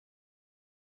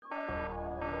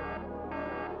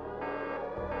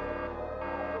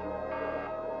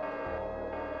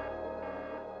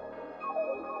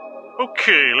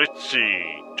Okay, let's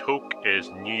see. Toke as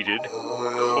needed.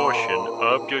 Caution,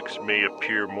 objects may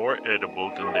appear more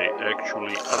edible than they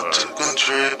actually I are. took a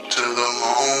trip to the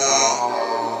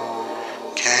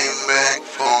moon, came back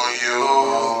for you.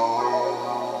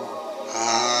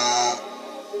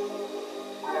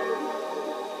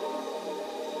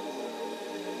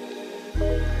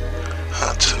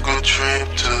 I took a trip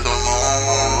to the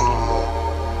moon,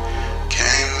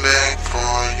 came back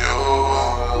for you.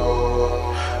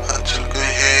 I took a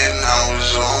hit and I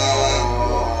was on.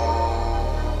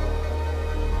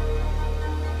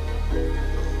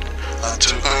 I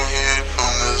took a hit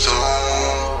from the zone.